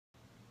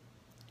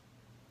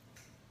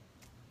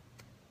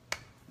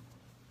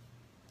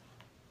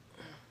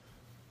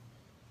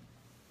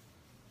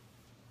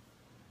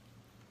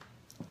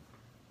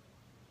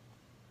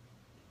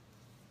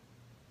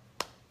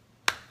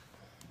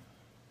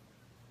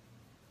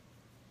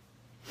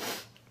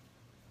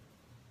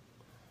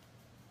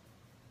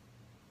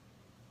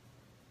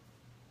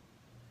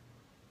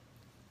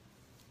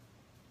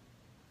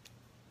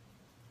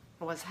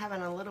was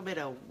having a little bit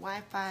of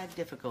Wi-Fi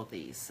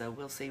difficulties, so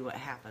we'll see what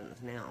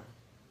happens now.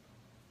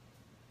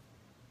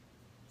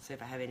 See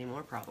if I have any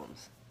more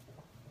problems.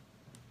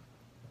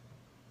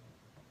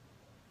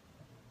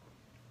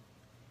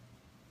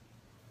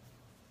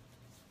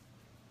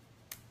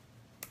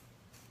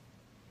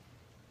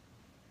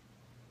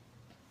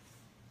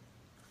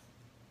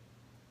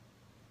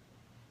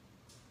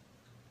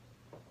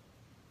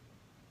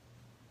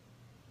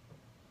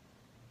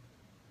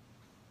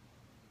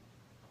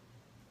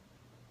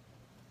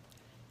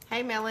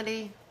 Hey,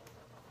 Melody.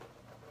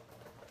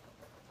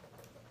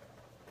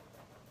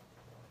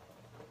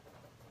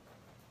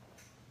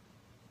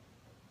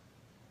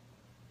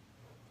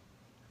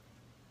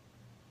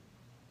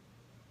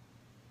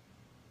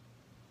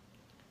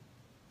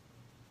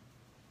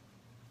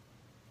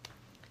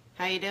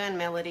 How you doing,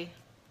 Melody?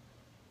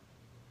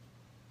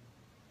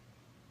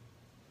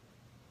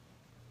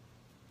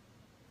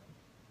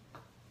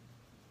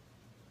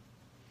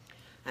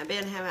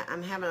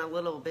 I'm having a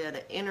little bit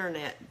of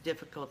internet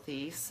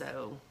difficulties,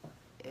 so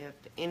if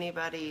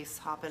anybody's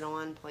hopping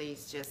on,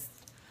 please just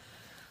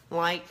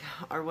like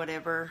or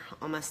whatever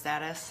on my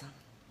status.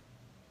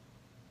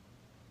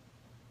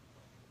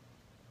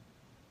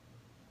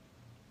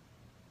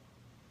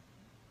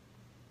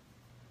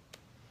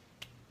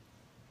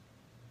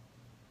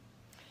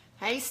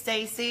 Hey,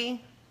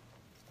 Stacy.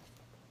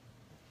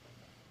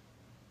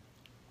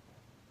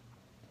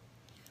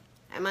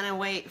 I'm going to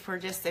wait for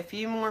just a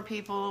few more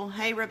people.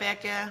 Hey,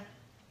 Rebecca.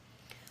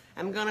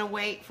 I'm going to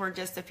wait for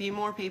just a few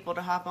more people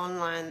to hop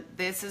online.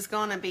 This is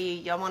going to be,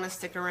 y'all want to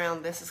stick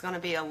around, this is going to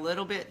be a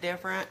little bit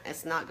different.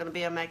 It's not going to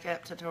be a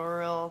makeup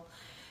tutorial.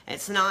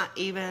 It's not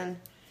even,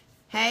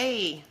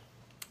 hey,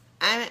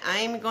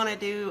 I'm going to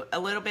do a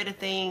little bit of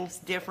things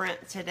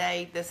different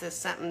today. This is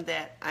something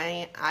that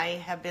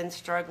I have been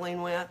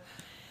struggling with,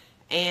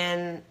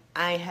 and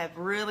I have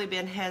really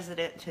been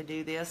hesitant to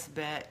do this,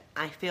 but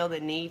I feel the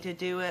need to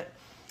do it.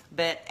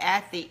 But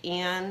at the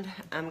end,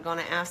 I'm going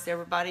to ask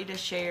everybody to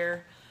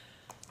share,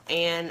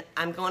 and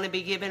I'm going to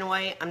be giving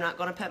away, I'm not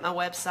going to put my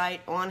website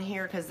on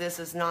here because this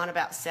is not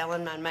about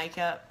selling my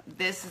makeup.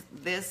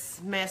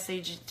 This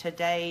message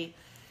today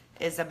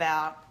is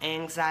about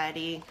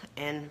anxiety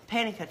and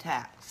panic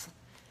attacks.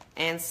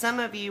 And some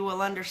of you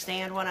will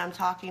understand what I'm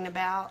talking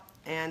about,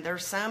 and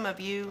there's some of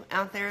you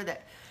out there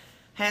that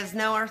has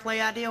no earthly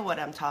idea what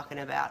I'm talking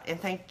about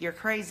and think you're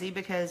crazy,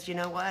 because you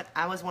know what?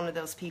 I was one of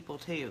those people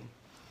too.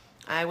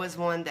 I was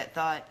one that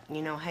thought,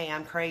 you know, hey,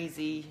 I'm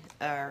crazy,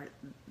 or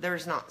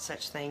there's not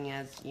such thing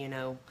as, you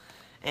know,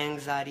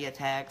 anxiety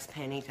attacks,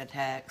 panic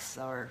attacks,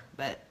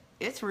 but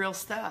it's real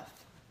stuff,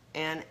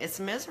 and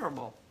it's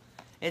miserable.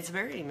 It's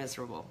very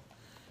miserable.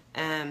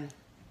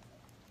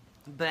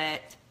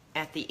 But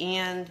at the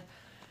end,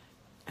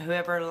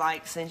 whoever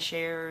likes and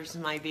shares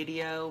my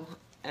video,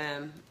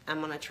 I'm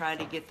going to try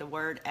to get the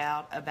word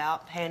out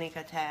about panic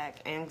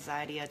attack,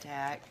 anxiety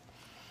attack,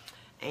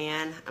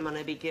 and I'm going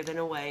to be giving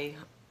away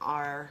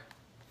our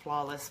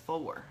Flawless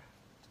 4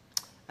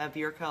 of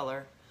your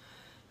color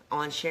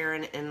on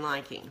sharing and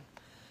liking.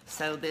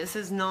 So this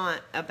is not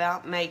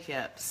about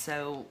makeup,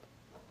 so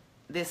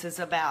this is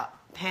about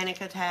panic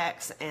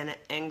attacks and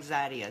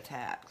anxiety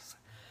attacks.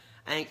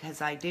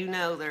 Because I do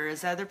know there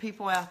is other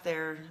people out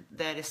there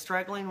that is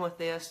struggling with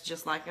this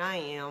just like I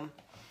am,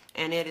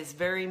 and it is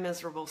very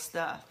miserable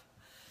stuff.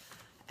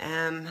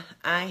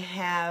 I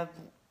have,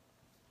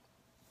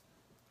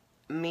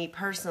 me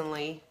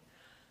personally,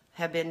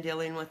 have been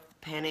dealing with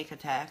panic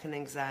attack and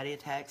anxiety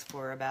attacks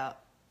for about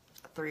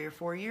 3 or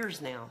 4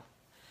 years now.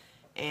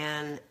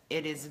 And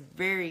it is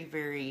very,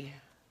 very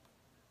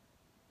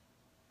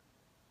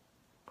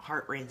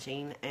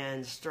heart-wrenching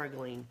and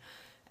struggling.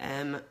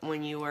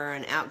 When you were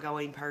an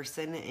outgoing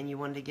person and you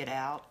wanted to get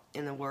out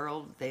in the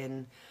world,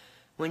 then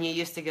when you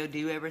used to go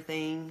do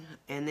everything,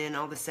 and then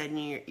all of a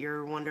sudden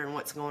you're wondering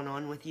what's going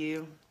on with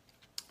you.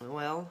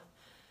 Well,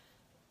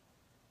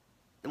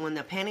 when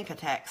the panic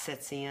attack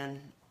sets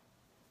in,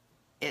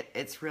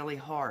 it's really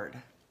hard.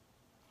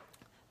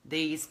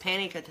 These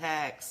panic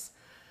attacks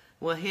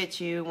will hit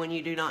you when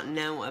you do not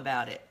know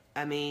about it.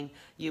 I mean,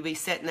 you'll be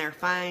sitting there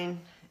fine,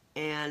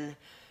 and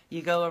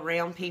you go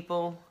around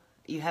people,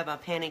 you have a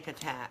panic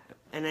attack,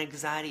 an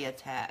anxiety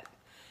attack.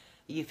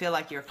 You feel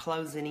like you're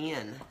closing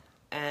in.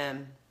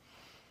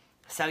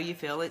 So you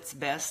feel it's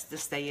best to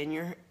stay in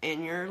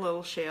your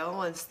little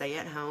shell and stay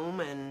at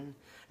home and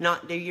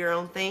not do your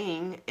own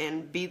thing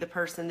and be the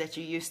person that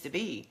you used to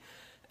be.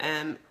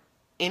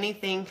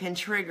 Anything can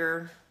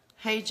trigger,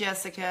 hey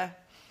Jessica,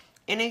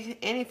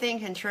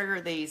 anything can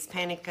trigger these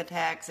panic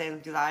attacks,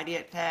 anxiety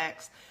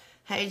attacks.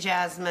 Hey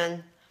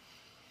Jasmine,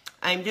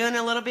 I'm doing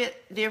a little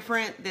bit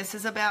different. This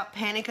is about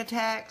panic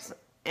attacks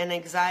and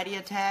anxiety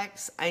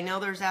attacks. I know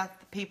there's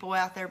people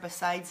out there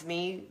besides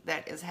me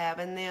that is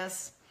having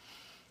this,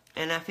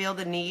 and I feel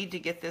the need to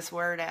get this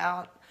word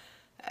out.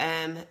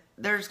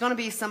 There's going to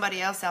be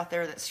somebody else out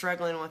there that's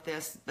struggling with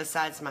this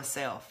besides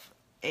myself,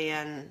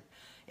 and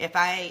if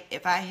I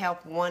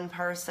help one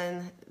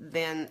person,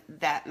 then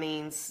that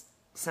means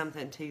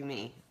something to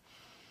me.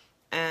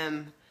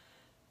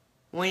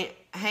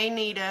 Hey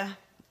Nita,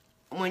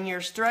 when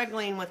you're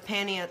struggling with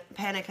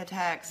panic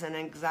attacks and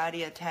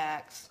anxiety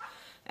attacks,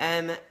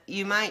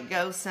 you might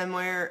go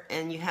somewhere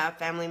and you have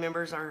family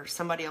members or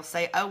somebody else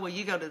say, oh, well,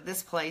 you go to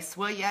this place.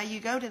 Well, yeah, you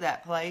go to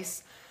that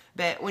place.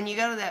 But when you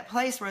go to that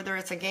place, whether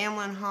it's a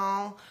gambling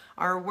hall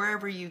or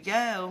wherever you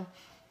go,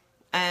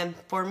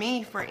 for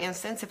me, for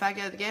instance, if I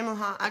go to the gambling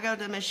hall, I go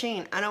to the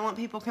machine. I don't want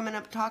people coming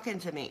up talking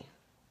to me.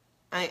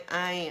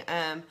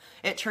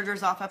 It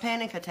triggers off a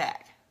panic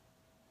attack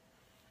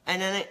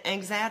and an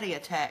anxiety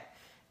attack.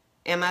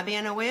 Am I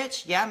being a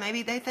witch? Yeah,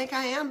 maybe they think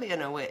I am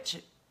being a witch.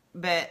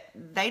 But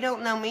they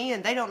don't know me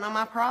and they don't know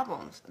my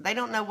problems. They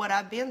don't know what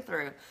I've been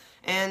through.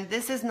 And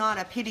this is not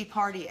a pity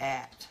party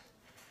act.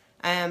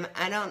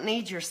 I don't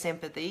need your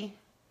sympathy.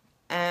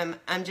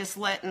 I'm just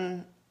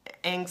letting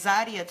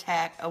anxiety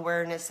attack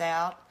awareness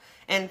out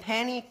and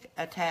panic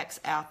attacks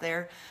out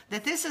there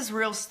that this is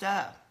real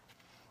stuff.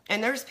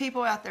 And there's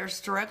people out there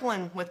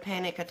struggling with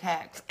panic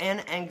attacks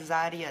and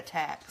anxiety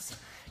attacks.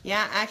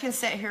 Yeah, I can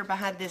sit here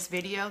behind this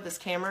video, this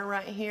camera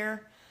right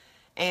here,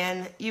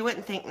 and you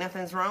wouldn't think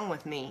nothing's wrong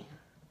with me.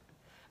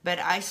 But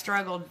I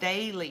struggle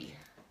daily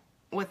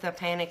with the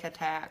panic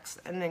attacks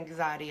and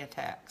anxiety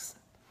attacks.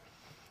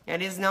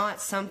 It is not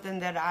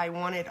something that I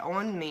wanted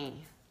on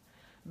me.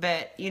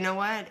 But you know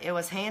what? It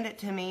was handed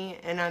to me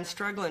and I'm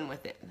struggling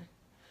with it.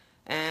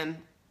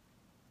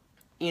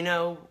 You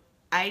know,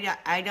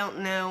 I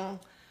don't know.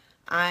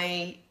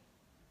 I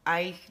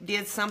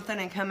did something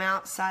and come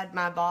outside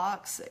my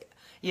box.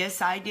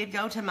 Yes, I did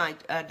go to my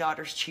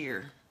daughter's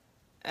cheer.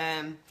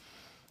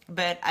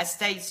 But I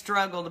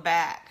struggled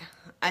back.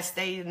 I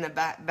stayed in the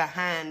back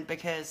behind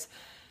because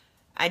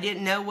I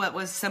didn't know what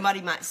was,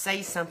 somebody might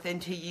say something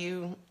to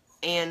you,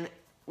 and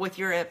with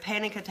your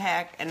panic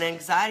attack and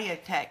anxiety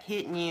attack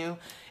hitting you,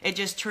 it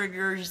just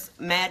triggers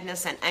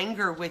madness and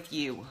anger with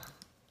you.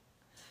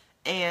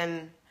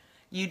 And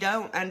you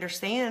don't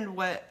understand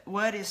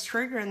what is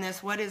triggering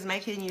this, what is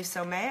making you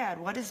so mad,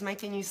 what is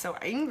making you so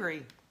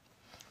angry.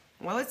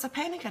 Well, it's a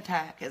panic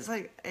attack. It's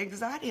an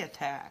anxiety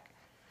attack.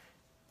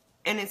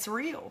 And it's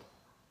real.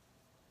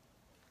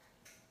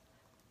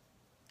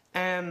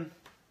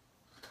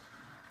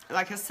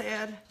 Like I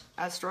said,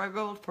 I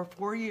struggled for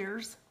 4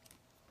 years.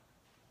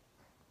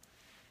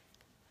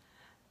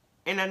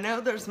 And I know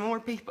there's more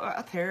people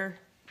out there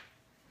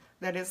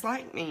that is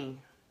like me.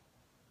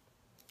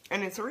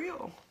 And it's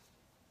real.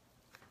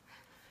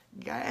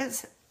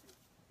 Guys,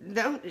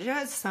 don't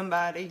judge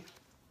somebody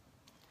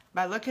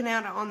by looking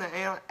at it on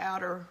the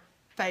outer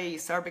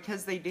face or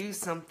because they do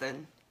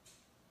something.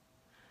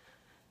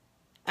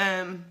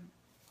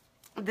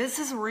 This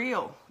is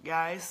real,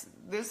 guys.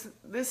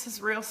 This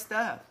is real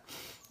stuff.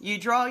 You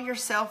draw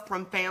yourself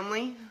from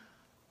family.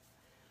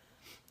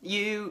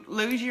 You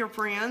lose your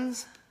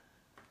friends.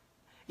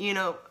 You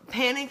know,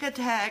 panic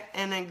attack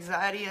and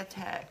anxiety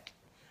attack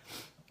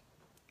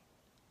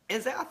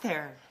is out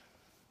there.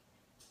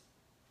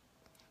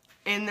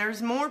 And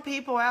there's more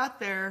people out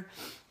there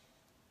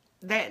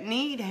that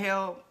need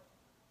help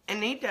and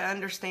need to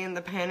understand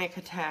the panic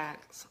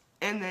attacks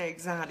and the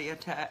anxiety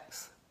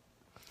attacks.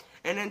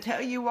 And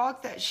until you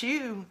walk that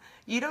shoe,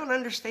 you don't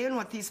understand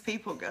what these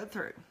people go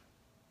through.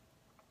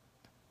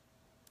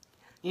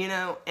 You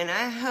know, and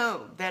I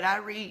hope that I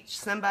reach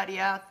somebody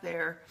out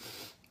there.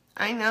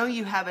 I know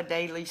you have a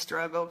daily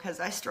struggle because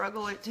I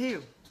struggle it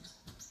too.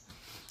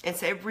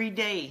 It's every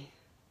day.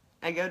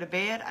 I go to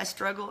bed, I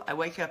struggle. I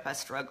wake up, I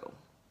struggle.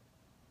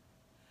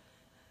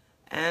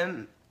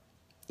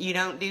 You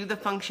don't do the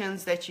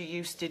functions that you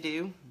used to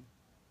do.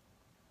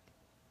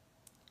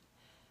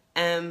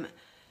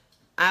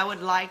 I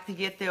would like to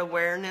get the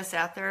awareness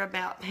out there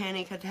about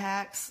panic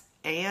attacks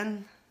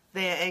and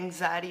the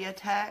anxiety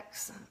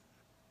attacks.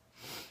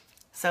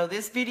 So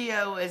this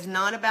video is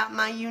not about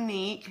my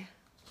younique.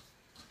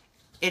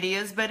 It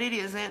is, but it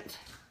isn't.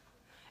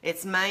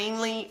 It's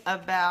mainly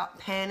about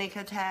panic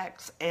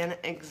attacks and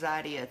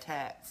anxiety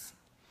attacks.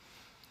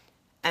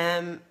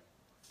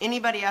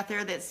 Anybody out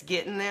there that's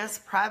getting this,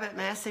 private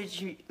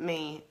message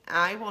me.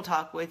 I will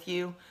talk with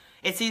you.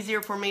 It's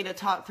easier for me to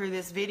talk through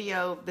this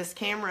video, this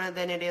camera,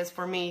 than it is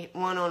for me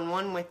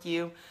one-on-one with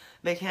you,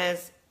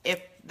 because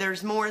if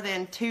there's more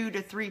than 2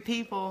 to 3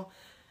 people,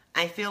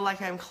 I feel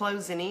like I'm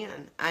closing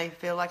in. I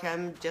feel like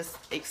I'm just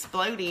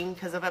exploding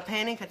because of a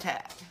panic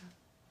attack.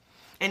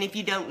 And if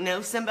you don't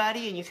know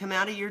somebody and you come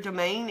out of your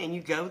domain and you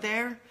go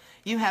there,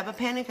 you have a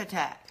panic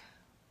attack.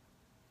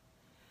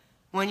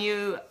 When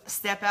you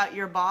step out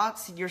your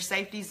box, your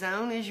safety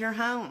zone is your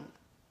home.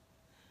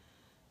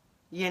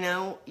 You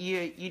know,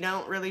 you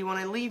don't really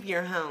want to leave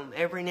your home.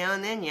 Every now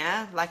and then,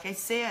 yeah, like I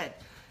said,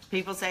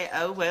 people say,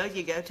 oh, well,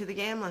 you go to the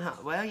gambling hall.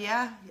 Well,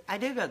 yeah, I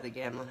do go to the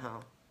gambling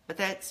hall. But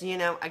that's, you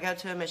know, I go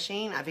to a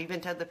machine. I've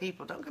even told the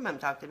people, don't come and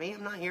talk to me.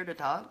 I'm not here to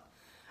talk.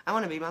 I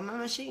want to be by my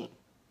machine.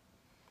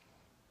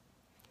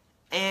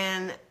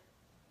 And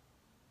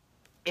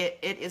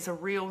it is a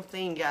real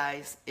thing,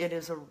 guys. It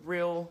is a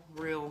real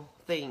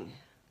thing.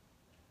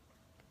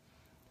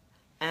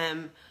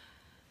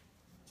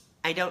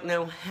 I don't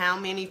know how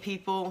many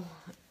people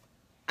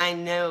I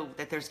know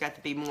that there's got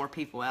to be more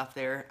people out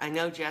there. I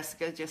know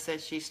Jessica just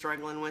said she's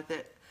struggling with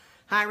it.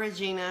 Hi,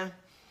 Regina.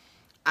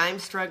 I'm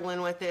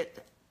struggling with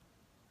it.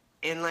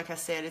 And like I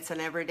said, it's an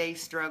everyday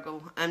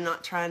struggle. I'm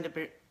not trying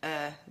to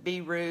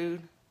be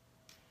rude.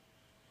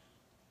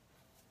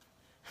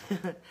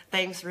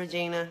 Thanks,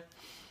 Regina.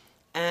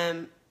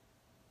 I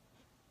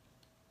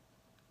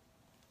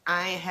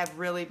have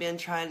really been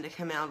trying to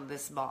come out of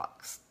this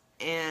box.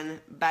 And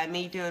by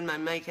me doing my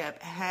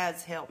makeup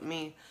has helped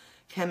me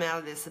come out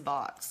of this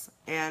box.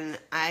 And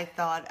I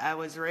thought I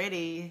was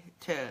ready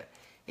to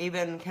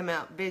even come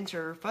out,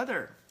 venture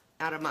further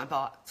out of my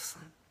box.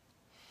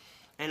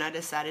 And I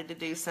decided to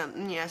do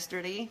something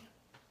yesterday.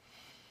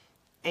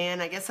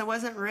 And I guess I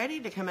wasn't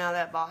ready to come out of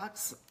that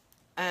box.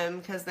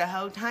 Because the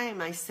whole time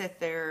I sit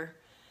there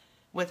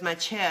with my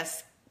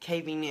chest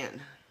caving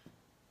in.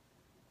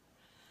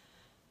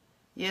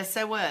 Yes,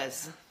 I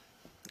was,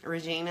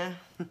 Regina.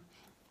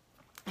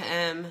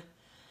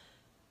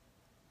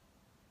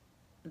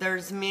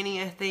 There's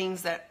many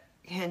things that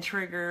can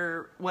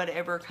trigger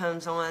whatever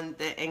comes on,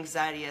 the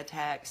anxiety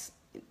attacks.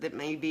 That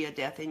may be a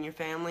death in your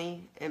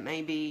family. It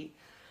may be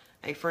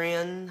a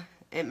friend.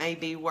 It may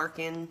be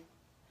working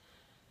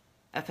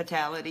a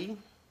fatality.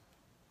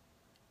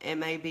 It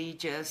may be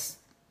just,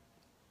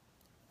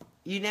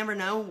 you never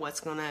know what's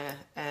going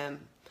to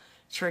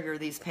trigger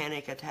these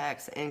panic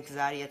attacks,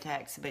 anxiety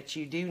attacks, but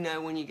you do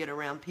know when you get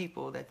around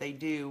people that they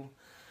do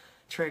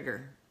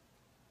trigger.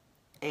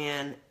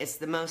 And it's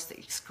the most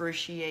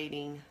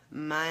excruciating,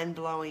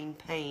 mind-blowing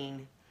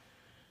pain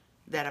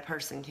that a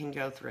person can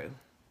go through.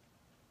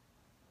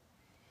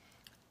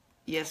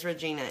 Yes,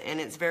 Regina,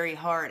 and it's very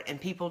hard, and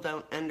people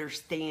don't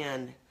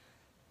understand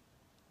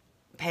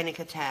panic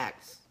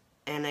attacks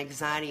and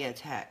anxiety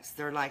attacks.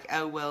 They're like,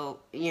 oh, well,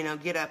 you know,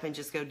 get up and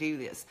just go do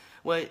this.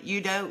 Well, you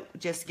don't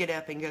just get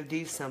up and go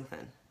do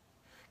something.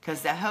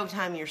 Because the whole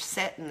time you're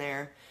sitting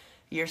there,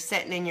 you're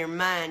sitting in your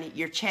mind,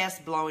 your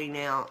chest blowing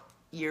out,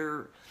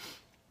 your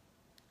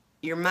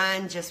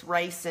mind just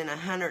racing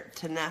 100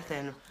 to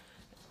nothing.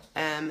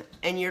 And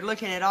you're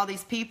looking at all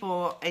these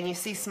people and you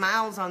see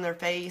smiles on their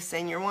face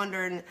and you're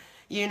wondering,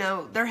 you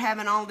know, they're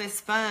having all this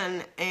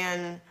fun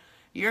and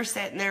you're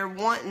sitting there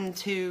wanting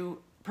to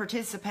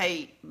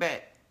participate,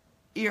 but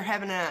you're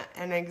having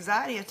an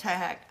anxiety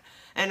attack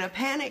and a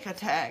panic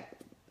attack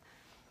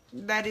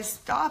that is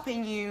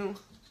stopping you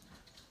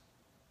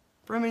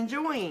from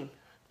enjoying.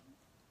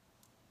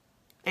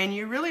 And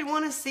you really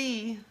want to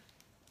see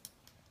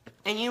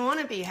and you want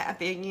to be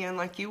happy again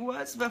like you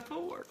was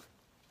before.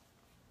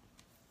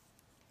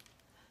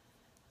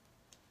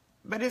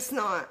 But it's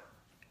not.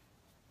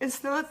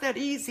 It's not that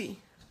easy.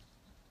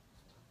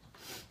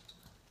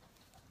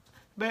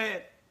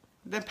 But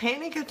the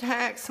panic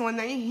attacks, when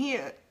they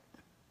hit,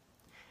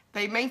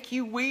 they make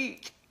you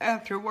weak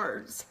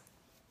afterwards.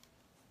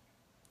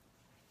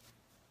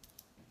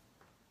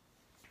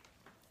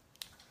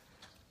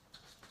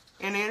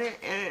 And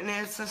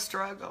it's a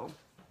struggle.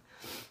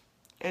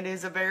 It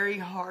is a very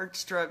hard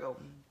struggle.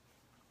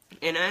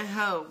 And I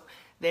hope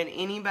that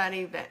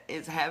anybody that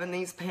is having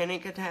these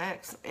panic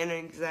attacks and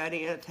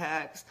anxiety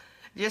attacks,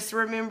 just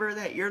remember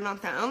that you're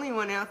not the only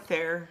one out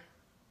there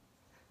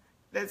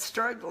that's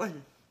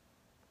struggling.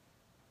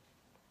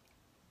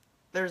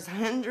 There's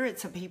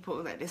hundreds of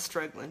people that is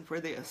struggling for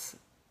this.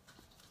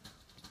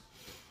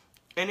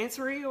 And it's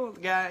real,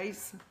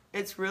 guys.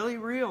 It's really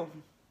real.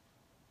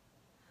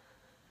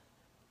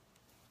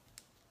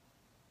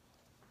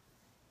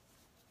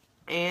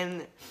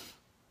 And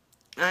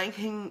I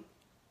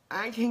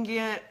can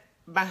get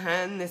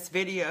behind this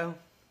video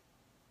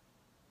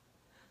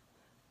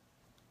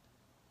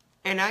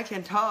and I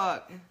can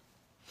talk,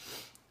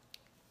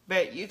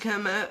 but you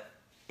come up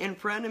in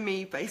front of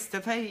me face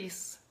to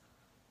face,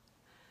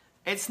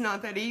 it's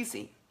not that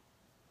easy.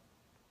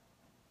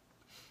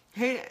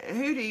 Who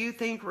do you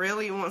think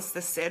really wants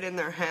to sit in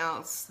their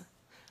house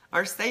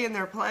or stay in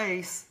their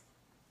place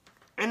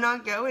and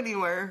not go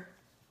anywhere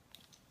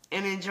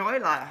and enjoy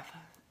life?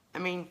 I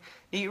mean,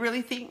 do you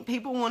really think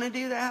people want to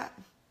do that?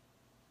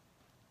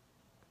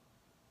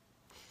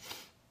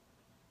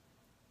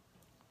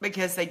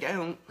 Because they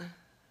don't.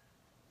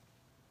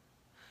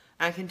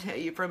 I can tell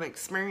you from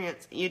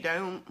experience, you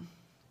don't.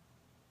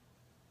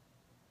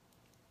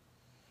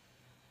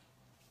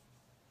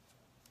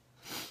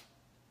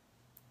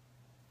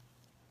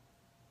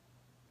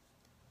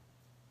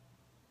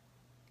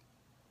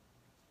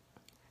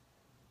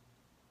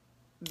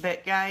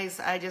 But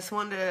guys, I just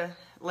want to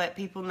let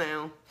people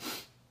know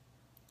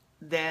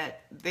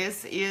that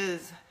this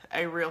is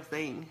a real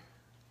thing.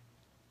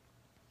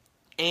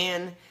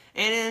 And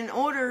in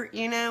order,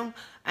 you know,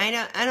 I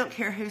don't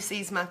care who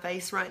sees my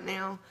face right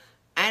now.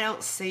 I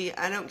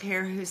don't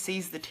care who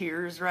sees the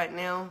tears right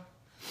now.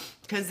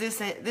 Because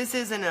this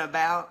isn't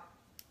about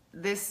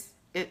this.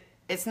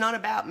 It's not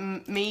about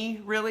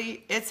me,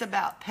 really. It's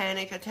about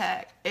panic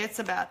attack. It's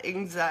about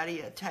anxiety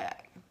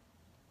attack.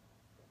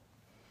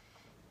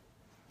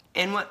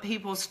 And what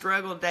people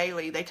struggle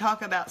daily. They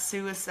talk about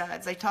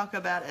suicides. They talk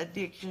about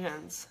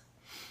addictions.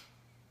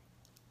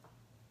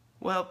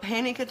 Well,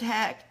 panic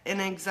attack and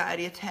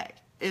anxiety attack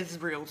is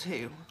real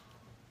too.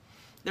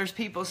 There's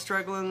people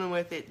struggling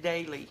with it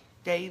daily.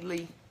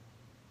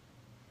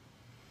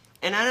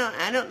 And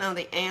I don't know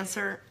the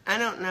answer. I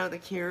don't know the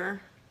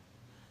cure.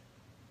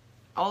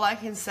 All I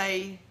can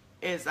say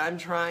is I'm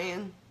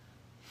trying.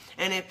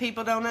 And if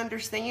people don't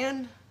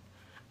understand,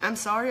 I'm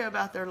sorry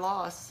about their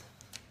loss.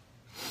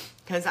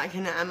 Because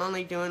I'm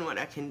only doing what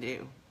I can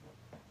do.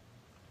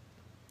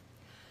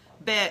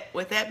 But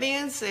with that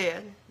being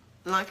said,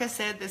 like I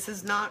said, this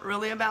is not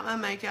really about my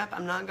makeup.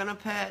 I'm not going to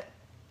put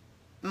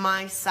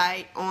my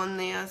sight on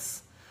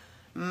this.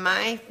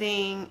 My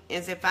thing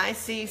is, if I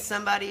see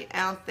somebody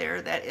out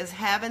there that is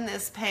having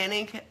this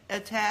panic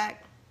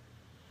attack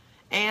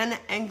and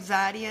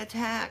anxiety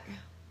attack,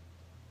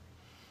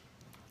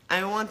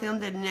 I want them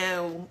to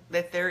know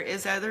that there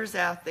is others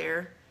out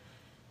there.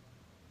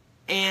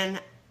 And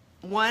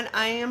what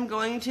I am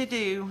going to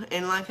do,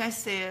 and like I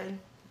said,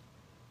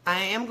 I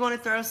am going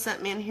to throw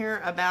something in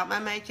here about my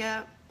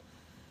makeup.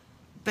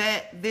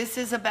 But this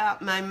is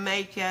about my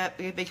makeup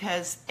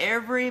because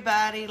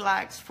everybody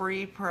likes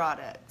free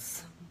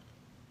products.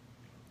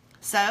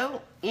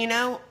 So, you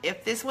know,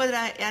 if this is what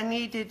I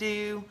need to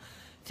do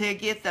to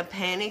get the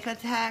panic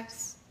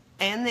attacks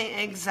and the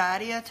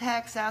anxiety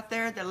attacks out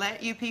there, to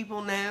let you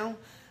people know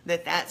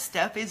that that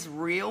stuff is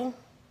real,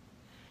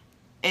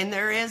 and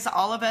there is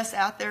all of us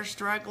out there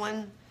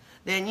struggling,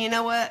 then you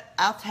know what?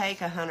 I'll take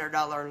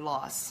 $100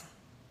 loss.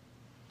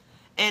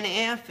 And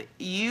if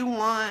you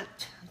want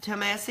to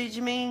message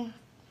me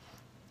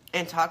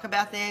and talk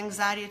about the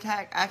anxiety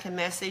attack, I can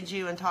message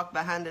you and talk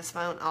behind this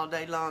phone all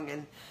day long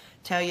and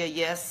tell you,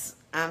 yes,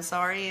 I'm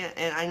sorry,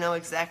 and I know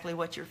exactly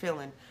what you're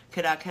feeling.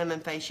 Could I come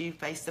and face you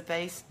face to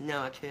face?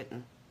 No, I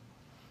couldn't.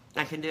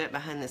 I can do it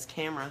behind this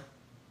camera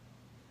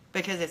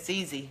because it's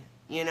easy.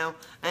 You know,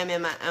 I'm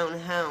in my own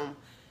home.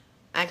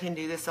 I can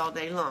do this all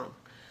day long.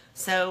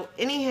 So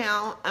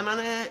anyhow, I'm going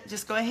to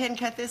just go ahead and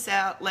cut this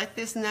out. Let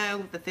this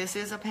know that this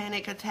is a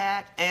panic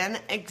attack and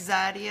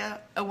anxiety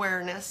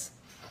awareness.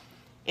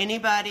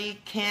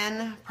 Anybody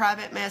can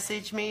private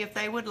message me if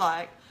they would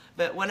like.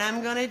 But what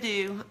I'm going to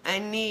do, I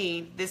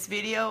need this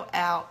video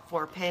out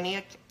for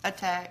panic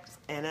attacks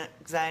and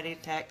anxiety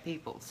attack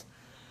peoples.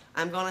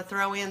 I'm going to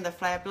throw in the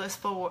Fabulous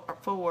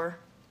Four.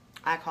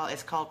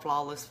 It's called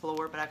Flawless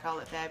Floor, but I call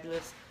it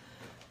Fabulous.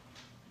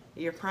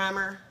 Your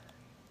primer,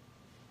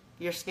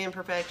 your Skin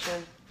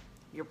Perfection,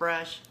 your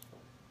brush,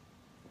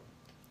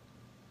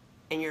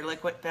 and your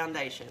liquid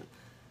foundation.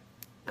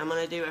 I'm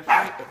going to do a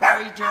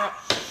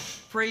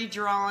free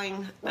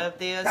drawing of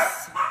this.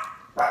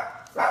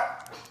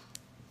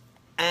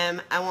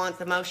 I want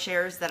the most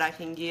shares that I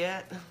can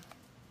get,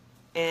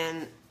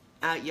 and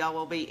y'all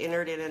will be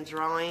entered in a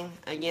drawing.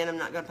 Again, I'm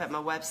not going to put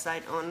my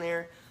website on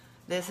there.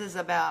 This is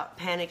about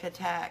panic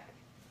attack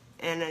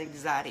and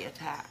anxiety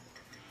attack.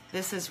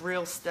 This is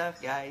real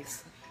stuff,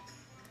 guys.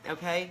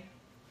 Okay?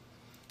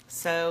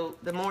 So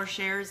the more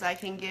shares I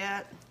can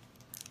get,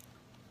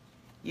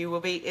 you will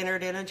be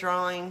entered in a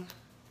drawing.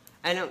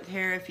 I don't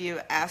care if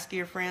you ask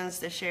your friends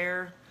to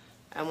share.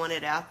 I want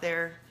it out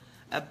there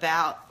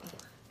about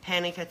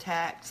panic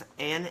attacks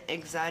and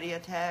anxiety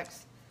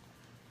attacks.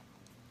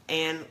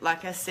 And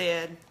like I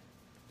said,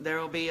 there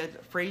will be a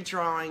free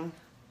drawing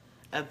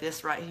of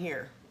this right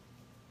here.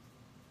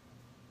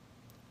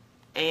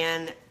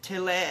 And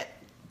to let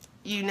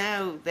you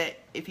know that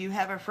if you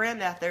have a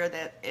friend out there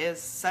that is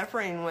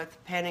suffering with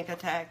panic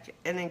attack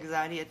and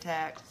anxiety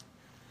attacks,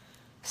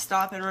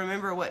 stop and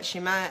remember what she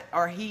might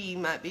or he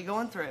might be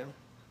going through.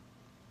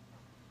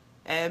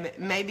 And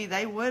maybe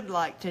they would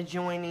like to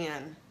join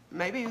in.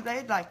 Maybe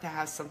they'd like to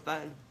have some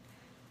fun.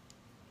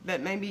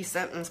 But maybe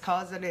something's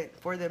causing it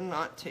for them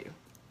not to.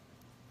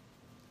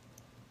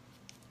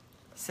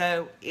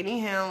 So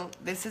anyhow,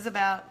 this is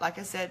about, like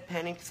I said,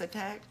 panic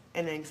attack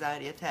and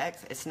anxiety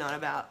attacks. It's not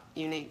about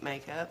Younique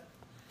makeup.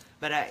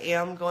 But I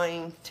am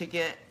going to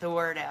get the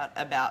word out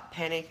about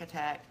panic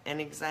attack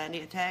and anxiety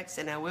attacks.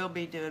 And I will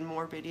be doing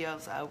more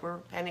videos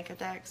over panic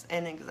attacks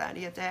and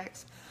anxiety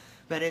attacks.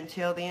 But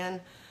until then,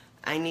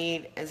 I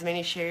need as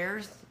many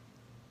shares.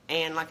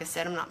 And like I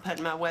said, I'm not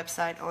putting my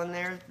website on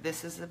there.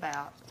 This is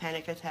about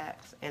panic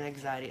attacks and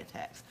anxiety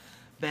attacks.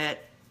 But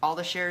all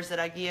the shares that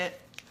I get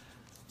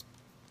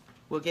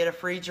will get a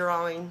free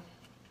drawing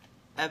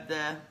of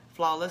the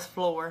Flawless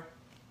Floor,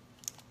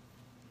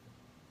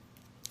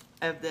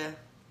 of the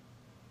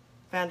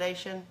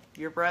foundation,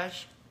 your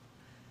brush,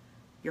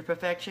 your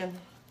Perfection,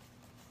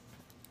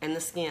 and the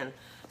skin.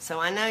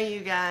 So I know you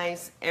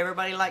guys,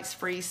 everybody likes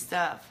free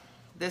stuff.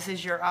 This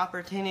is your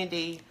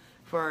opportunity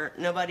for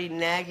nobody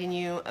nagging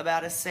you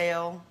about a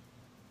sale.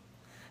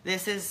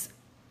 This is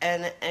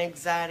an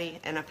anxiety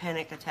and a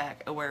panic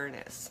attack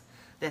awareness.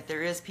 That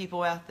there is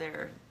people out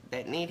there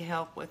that need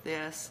help with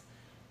this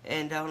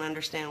and don't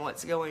understand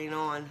what's going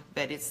on,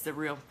 but it's the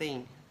real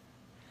thing.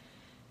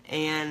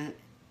 And,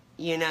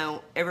 you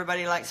know,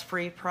 everybody likes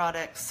free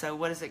products, so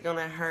what is it going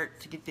to hurt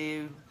to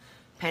do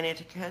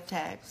panic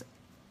attacks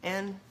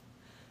and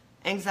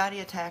anxiety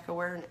attack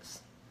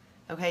awareness?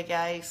 Okay,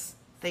 guys,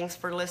 thanks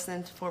for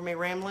listening for me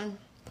rambling.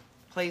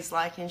 Please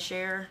like and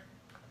share.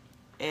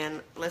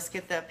 And let's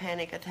get that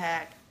panic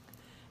attack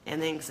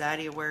and the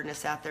anxiety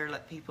awareness out there.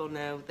 Let people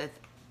know that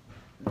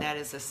that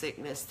is a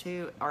sickness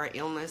too, or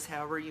illness,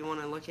 however you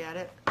want to look at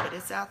it. But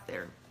it's out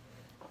there.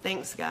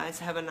 Thanks, guys.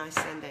 Have a nice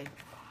Sunday.